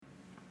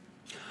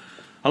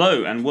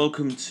Hello and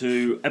welcome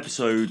to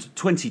episode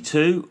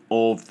 22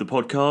 of the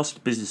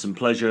podcast Business and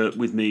Pleasure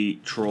with me,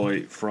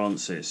 Troy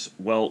Francis.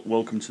 Well,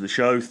 welcome to the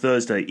show,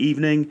 Thursday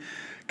evening,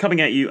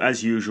 coming at you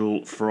as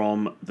usual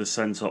from the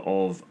centre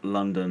of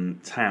London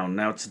town.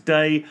 Now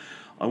today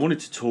I wanted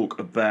to talk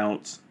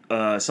about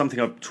something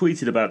I've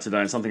tweeted about today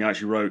and something I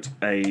actually wrote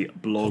a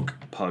blog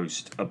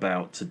post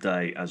about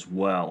today as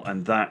well,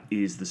 and that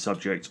is the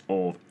subject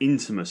of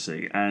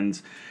intimacy,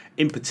 and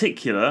in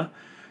particular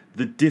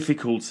the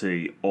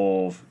difficulty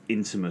of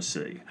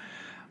intimacy.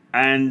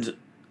 And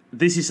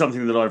this is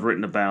something that I've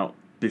written about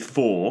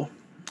before,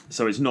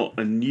 so it's not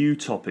a new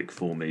topic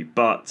for me,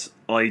 but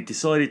I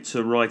decided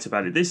to write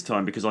about it this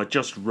time because I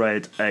just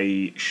read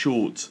a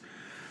short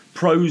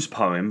prose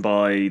poem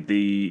by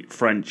the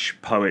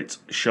French poet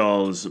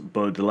Charles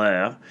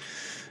Baudelaire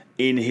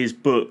in his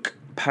book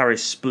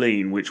Paris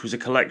Spleen, which was a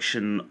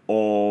collection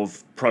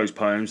of prose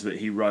poems that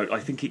he wrote. I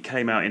think it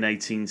came out in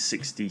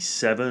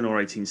 1867 or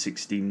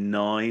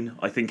 1869.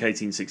 I think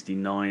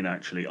 1869,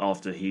 actually,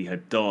 after he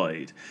had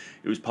died.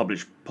 It was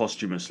published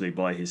posthumously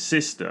by his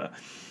sister.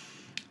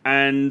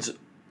 And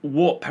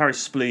what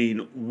Paris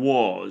Spleen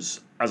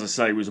was, as I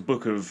say, was a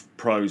book of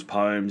prose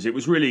poems. It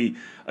was really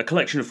a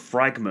collection of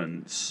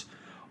fragments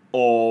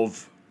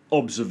of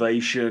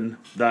observation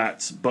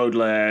that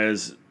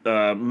Baudelaire's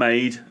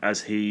made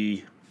as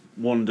he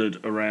wandered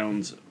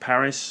around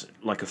Paris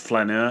like a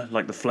flaneur,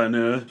 like the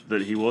flaneur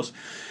that he was.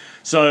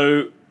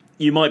 So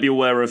you might be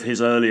aware of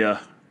his earlier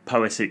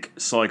poetic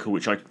cycle,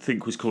 which I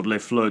think was called Les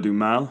Fleurs du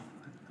Mal,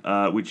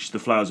 which the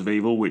Flowers of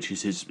Evil, which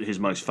is his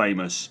most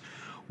famous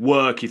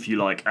work, if you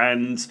like.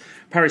 And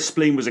Paris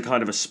Spleen was a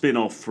kind of a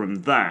spin-off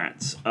from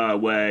that,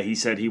 where he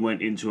said he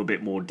went into a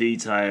bit more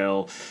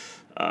detail.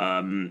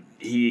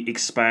 He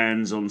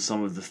expands on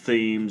some of the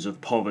themes of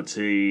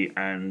poverty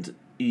and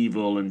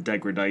evil and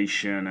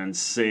degradation and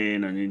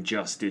sin and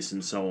injustice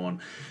and so on.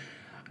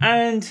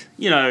 And,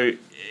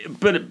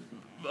 but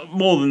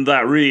more than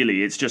that,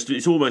 really,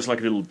 it's almost like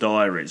a little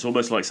diary. It's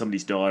almost like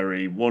somebody's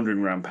diary wandering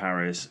around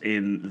Paris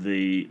in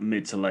the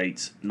mid to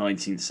late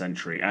 19th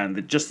century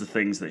and just the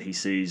things that he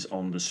sees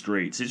on the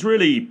streets. It's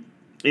really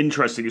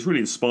interesting. It's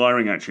really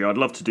inspiring, actually. I'd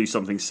love to do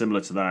something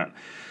similar to that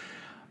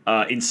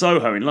in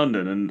Soho in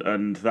London,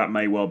 and that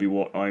may well be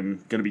what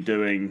I'm going to be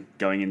doing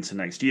going into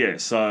next year.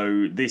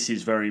 So this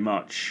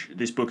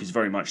book is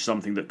very much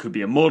something that could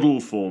be a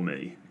model for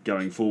me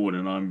going forward,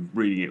 and I'm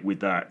reading it with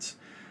that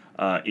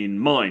in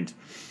mind.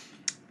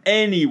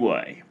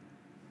 Anyway,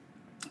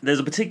 there's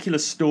a particular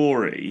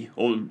story,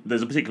 or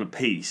there's a particular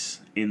piece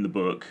in the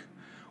book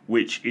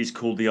which is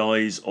called The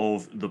Eyes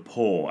of the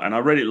Poor. And I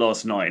read it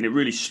last night, and it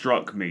really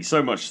struck me,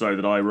 so much so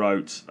that I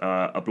wrote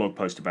a blog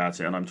post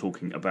about it, and I'm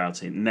talking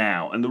about it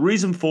now. And the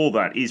reason for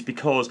that is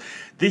because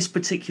this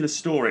particular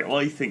story,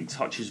 I think,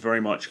 touches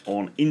very much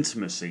on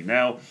intimacy.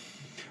 Now,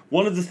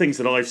 one of the things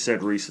that I've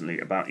said recently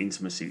about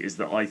intimacy is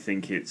that I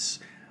think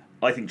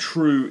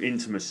true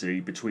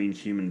intimacy between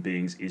human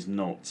beings is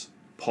not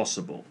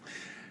possible.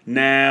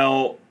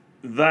 Now,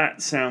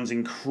 that sounds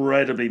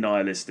incredibly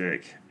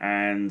nihilistic,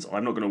 and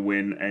I'm not going to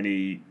win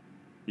any,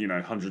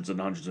 hundreds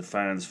and hundreds of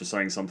fans for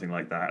saying something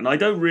like that. And I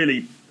don't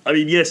really,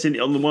 yes,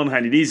 on the one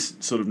hand, it is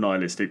sort of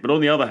nihilistic, but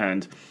on the other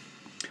hand,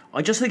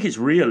 I just think it's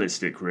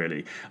realistic,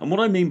 really. And what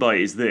I mean by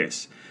it is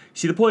this.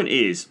 See, the point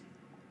is,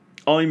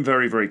 I'm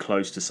very, very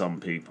close to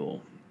some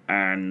people,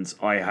 and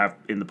I have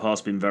in the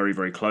past been very,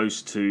 very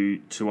close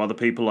to other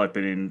people. I've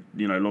been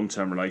in,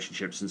 long-term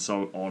relationships and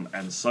so on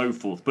and so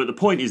forth. But the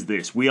point is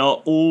this: we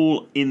are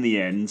all, in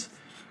the end,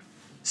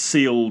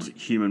 sealed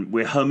human.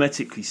 We're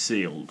hermetically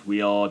sealed.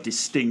 We are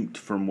distinct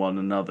from one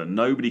another.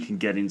 Nobody can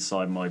get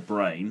inside my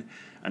brain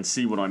and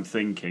see what I'm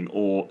thinking,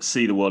 or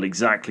see the world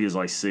exactly as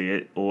I see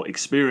it, or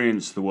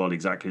experience the world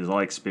exactly as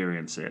I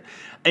experience it,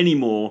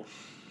 anymore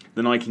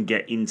than I can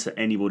get into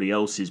anybody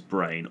else's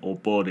brain or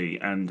body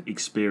and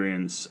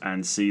experience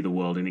and see the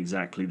world in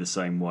exactly the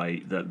same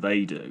way that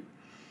they do.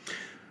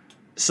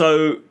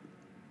 So,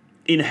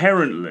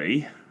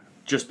 inherently,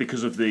 just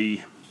because of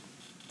the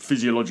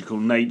physiological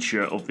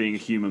nature of being a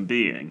human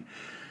being,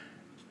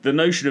 the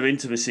notion of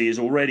intimacy is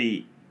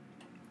already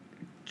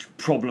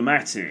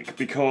problematic,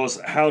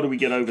 because how do we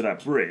get over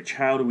that bridge?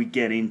 How do we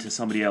get into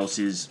somebody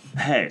else's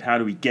head? How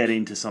do we get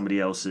into somebody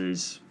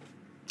else's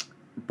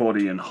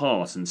body and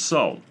heart and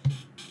soul?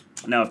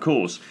 Now, of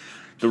course,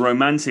 the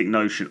romantic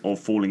notion of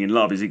falling in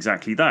love is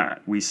exactly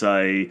that. We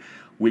say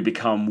we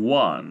become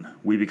one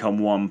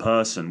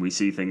person. We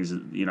see things,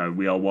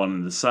 we are one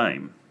and the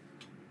same.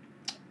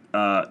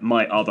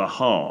 My other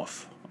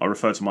half. I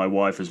refer to my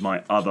wife as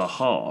my other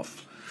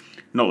half.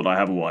 Not that I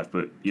have a wife,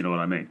 but you know what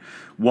I mean.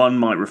 One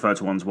might refer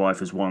to one's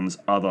wife as one's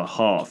other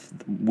half.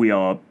 We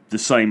are the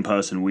same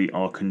person. We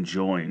are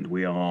conjoined.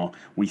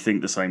 We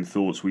think the same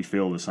thoughts. We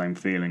feel the same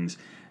feelings,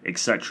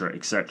 etc.,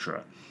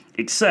 etc.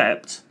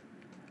 Except,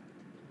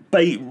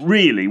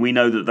 really, we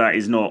know that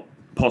is not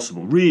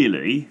possible.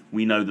 Really,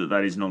 we know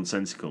that is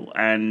nonsensical.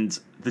 And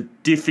the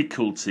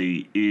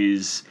difficulty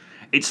is,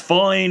 it's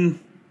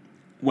fine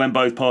when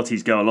both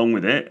parties go along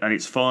with it, and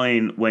it's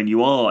fine when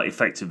you are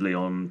effectively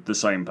on the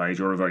same page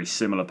or a very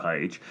similar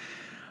page,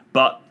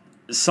 but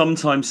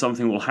sometimes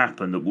something will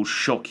happen that will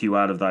shock you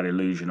out of that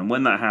illusion, and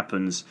when that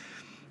happens,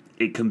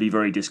 it can be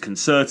very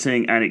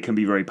disconcerting and it can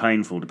be very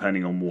painful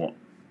depending on what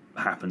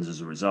happens as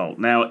a result.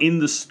 Now, in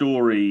the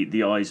story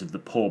The Eyes of the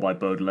Poor by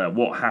Baudelaire,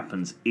 what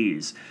happens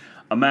is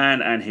a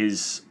man and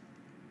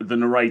the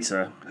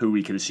narrator, who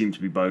we can assume to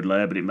be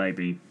Baudelaire, but it may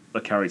be a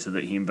character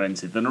that he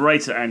invented, the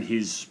narrator and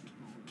his,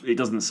 it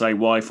doesn't say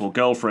wife or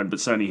girlfriend, but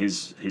certainly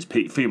his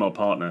female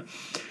partner,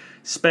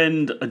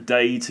 spend a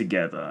day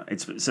together.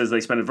 It says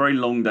they spend a very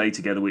long day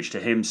together, which to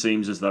him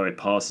seems as though it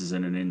passes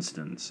in an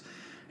instant.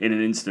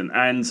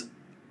 And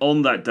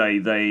on that day,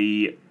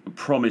 they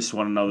promise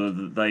one another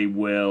that they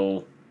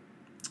will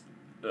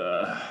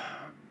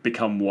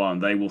become one.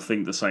 They will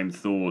think the same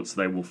thoughts.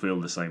 They will feel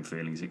the same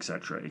feelings,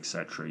 etc.,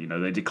 etc. You know,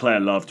 they declare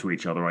love to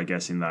each other, I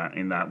guess, in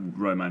that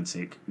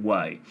romantic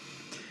way.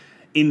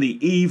 In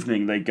the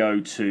evening, they go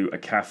to a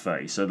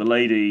cafe. So the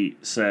lady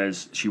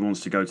says she wants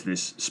to go to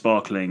this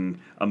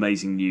sparkling,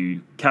 amazing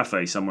new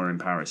cafe somewhere in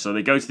Paris. So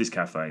they go to this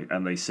cafe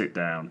and they sit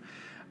down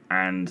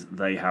and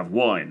they have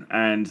wine.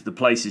 And the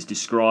place is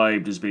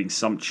described as being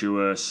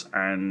sumptuous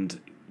and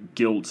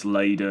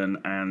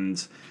guilt-laden,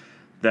 and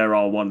there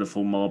are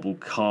wonderful marble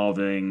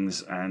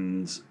carvings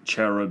and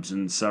cherubs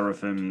and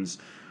seraphims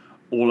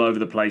all over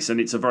the place. And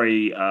it's a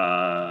very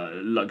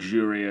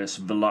luxurious,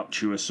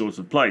 voluptuous sort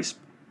of place.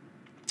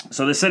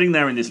 So they're sitting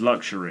there in this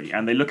luxury,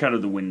 and they look out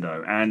of the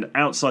window, and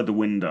outside the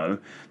window,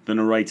 the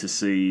narrator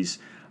sees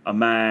a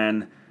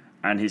man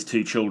and his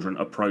two children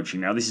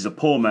approaching. Now, this is a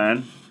poor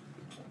man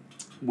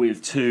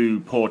with two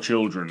poor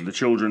children.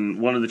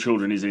 One of the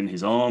children is in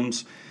his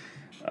arms,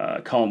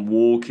 can't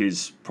walk,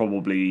 is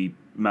probably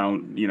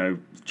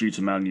due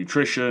to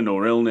malnutrition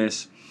or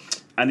illness,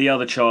 and the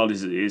other child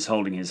is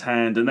holding his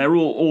hand, and they're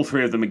all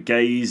three of them are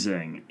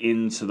gazing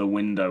into the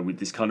window with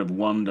this kind of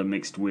wonder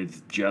mixed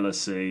with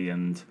jealousy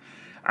and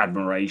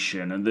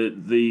admiration. And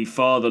the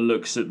father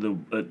looks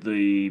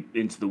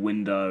into the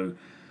window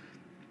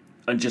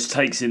and just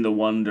takes in the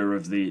wonder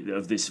of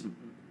this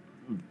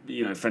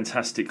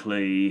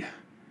fantastically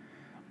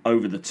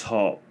over the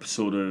top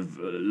sort of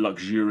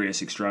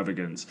luxurious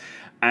extravagance.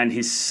 And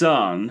his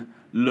son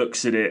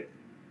looks at it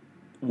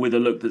with a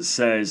look that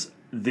says,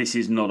 "This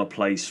is not a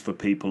place for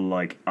people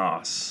like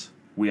us.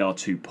 We are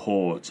too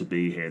poor to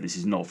be here. This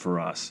is not for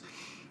us."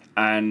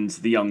 And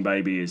the young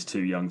baby is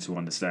too young to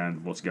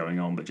understand what's going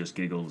on, but just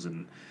giggles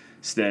and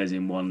stares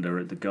in wonder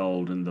at the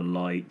gold and the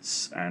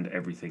lights and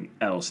everything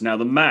else. Now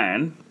the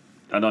man,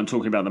 and I'm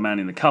talking about the man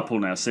in the couple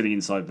now, sitting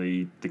inside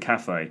the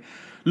cafe,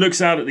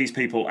 looks out at these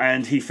people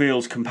and he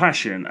feels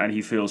compassion and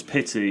he feels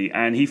pity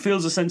and he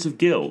feels a sense of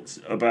guilt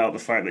about the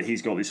fact that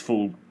he's got this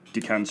full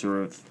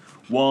decanter of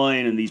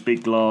wine and these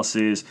big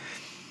glasses,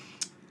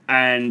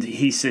 and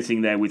he's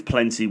sitting there with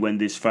plenty when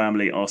this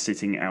family are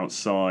sitting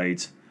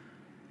outside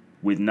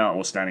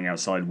standing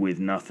outside with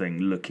nothing,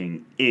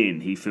 looking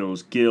in. He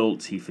feels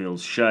guilt, he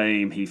feels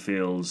shame, he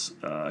feels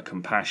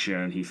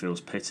compassion, he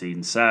feels pity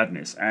and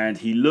sadness. And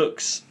he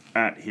looks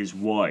at his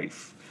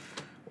wife,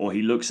 or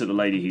he looks at the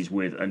lady he's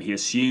with, and he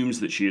assumes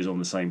that she is on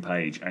the same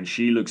page. And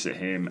she looks at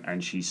him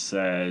and she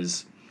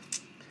says,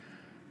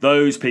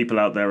 "Those people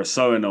out there are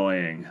so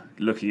annoying,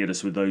 looking at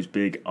us with those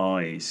big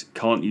eyes.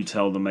 Can't you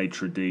tell the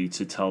maitre d'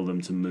 to tell them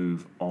to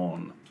move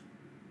on?"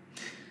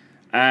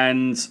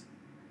 And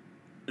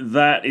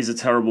that is a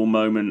terrible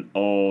moment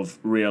of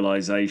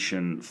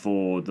realization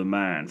for the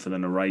man, for the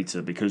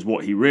narrator, because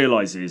what he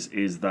realizes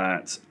is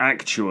that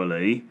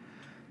actually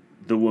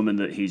the woman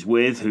that he's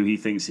with, who he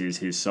thinks is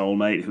his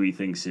soulmate, who he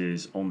thinks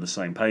is on the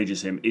same page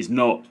as him, is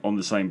not on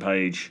the same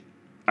page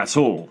at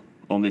all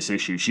on this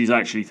issue. She's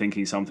actually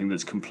thinking something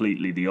that's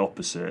completely the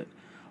opposite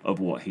of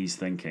what he's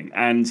thinking.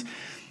 And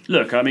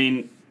look, I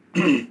mean,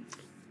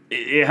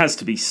 it has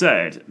to be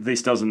said,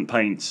 this doesn't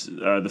paint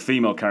the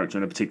female character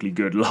in a particularly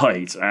good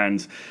light,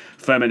 and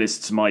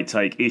feminists might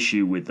take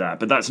issue with that,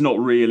 but that's not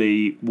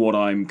really what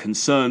I'm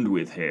concerned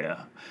with here.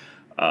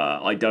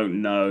 I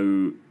don't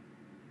know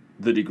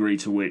the degree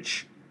to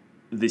which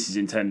this is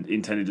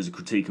intended as a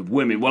critique of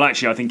women. Well,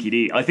 actually, I think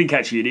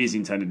it is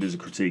intended as a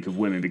critique of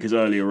women, because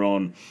earlier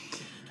on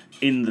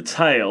in the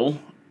tale,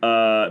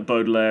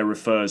 Baudelaire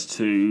refers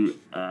to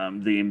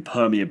the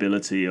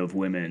impermeability of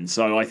women.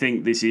 So I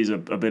think this is a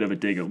bit of a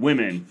dig at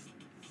women,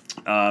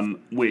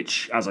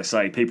 which, as I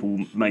say,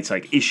 people may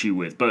take issue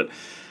with. But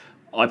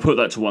I put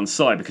that to one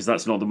side because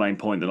that's not the main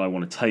point that I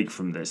want to take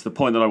from this. The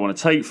point that I want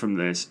to take from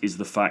this is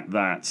the fact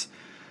that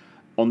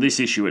on this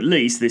issue, at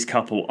least, this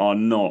couple are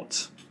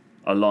not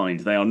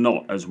aligned. They are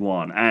not as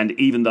one. And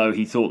even though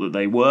he thought that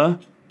they were,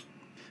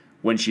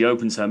 when she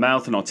opens her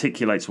mouth and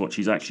articulates what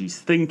she's actually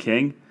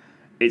thinking,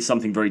 it's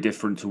something very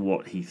different to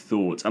what he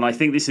thought. And I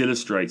think this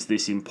illustrates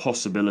this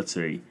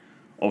impossibility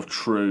of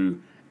true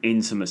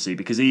intimacy,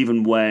 because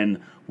even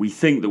when we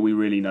think that we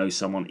really know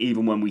someone,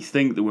 even when we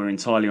think that we're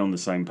entirely on the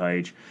same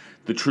page,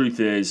 the truth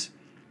is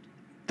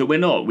that we're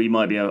not. We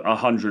might be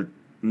 100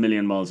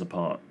 million miles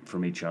apart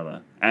from each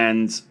other.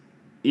 And,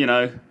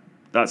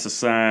 That's a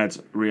sad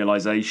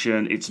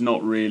realization. It's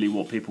not really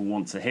what people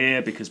want to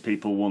hear, because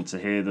people want to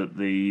hear that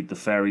the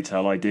fairy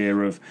tale idea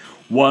of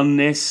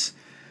oneness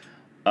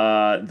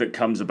that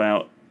comes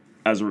about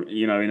as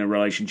in a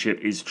relationship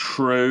is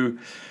true.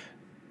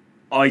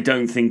 I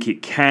don't think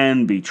it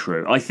can be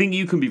true. I think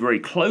you can be very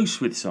close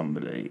with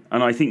somebody,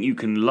 and I think you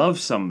can love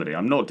somebody.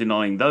 I'm not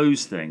denying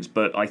those things,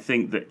 but I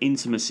think that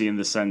intimacy in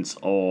the sense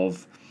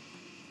of,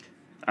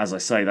 as I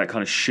say, that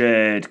kind of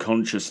shared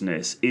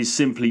consciousness is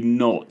simply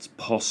not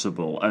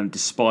possible, and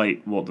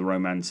despite what the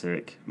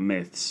romantic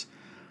myths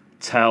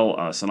tell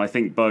us. And I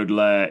think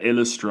Baudelaire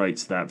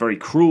illustrates that very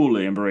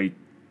cruelly and very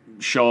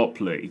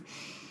sharply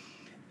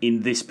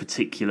in this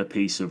particular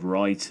piece of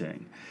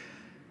writing.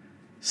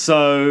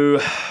 So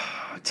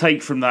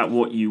take from that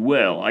what you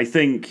will. I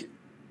think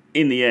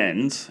in the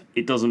end,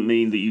 it doesn't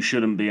mean that you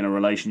shouldn't be in a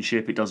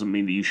relationship. It doesn't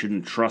mean that you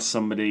shouldn't trust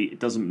somebody. It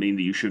doesn't mean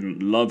that you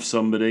shouldn't love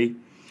somebody.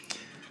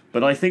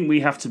 But I think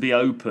we have to be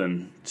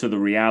open to the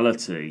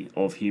reality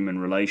of human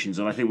relations,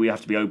 and I think we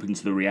have to be open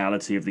to the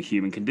reality of the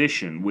human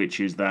condition,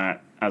 which is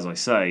that, as I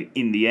say,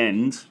 in the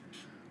end,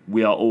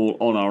 we are all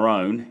on our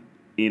own,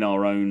 in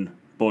our own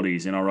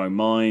bodies, in our own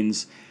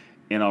minds,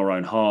 in our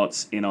own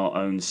hearts, in our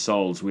own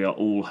souls. We are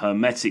all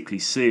hermetically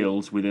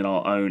sealed within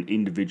our own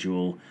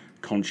individual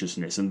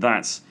consciousness, and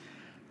that's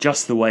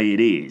just the way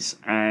it is,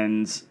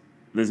 and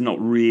there's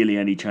not really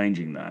any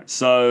changing that.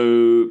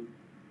 So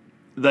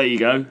there you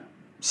go.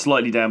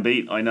 Slightly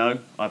downbeat, I know.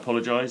 I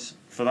apologise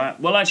for that.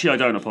 Well, actually, I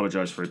don't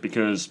apologise for it,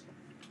 because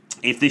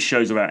if this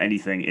show's about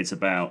anything, it's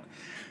about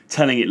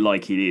telling it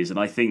like it is, and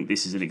I think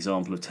this is an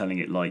example of telling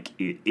it like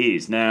it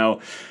is.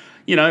 Now,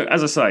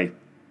 as I say,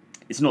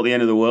 it's not the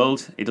end of the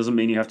world. It doesn't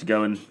mean you have to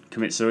go and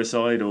commit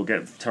suicide or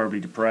get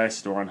terribly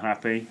depressed or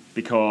unhappy,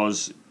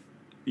 because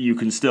you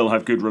can still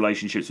have good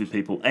relationships with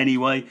people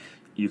anyway.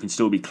 You can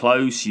still be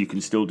close. You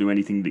can still do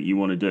anything that you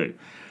want to do.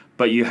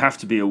 But you have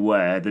to be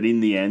aware that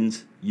in the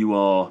end, you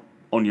are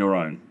on your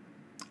own.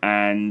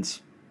 And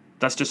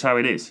that's just how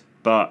it is.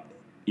 But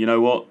you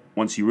know what?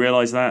 Once you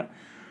realise that,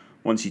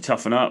 once you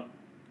toughen up,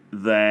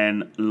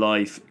 then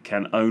life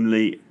can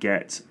only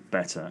get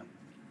better.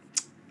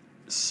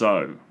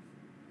 So,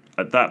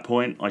 at that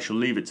point, I shall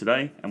leave it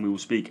today, and we will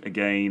speak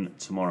again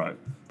tomorrow.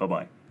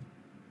 Bye-bye.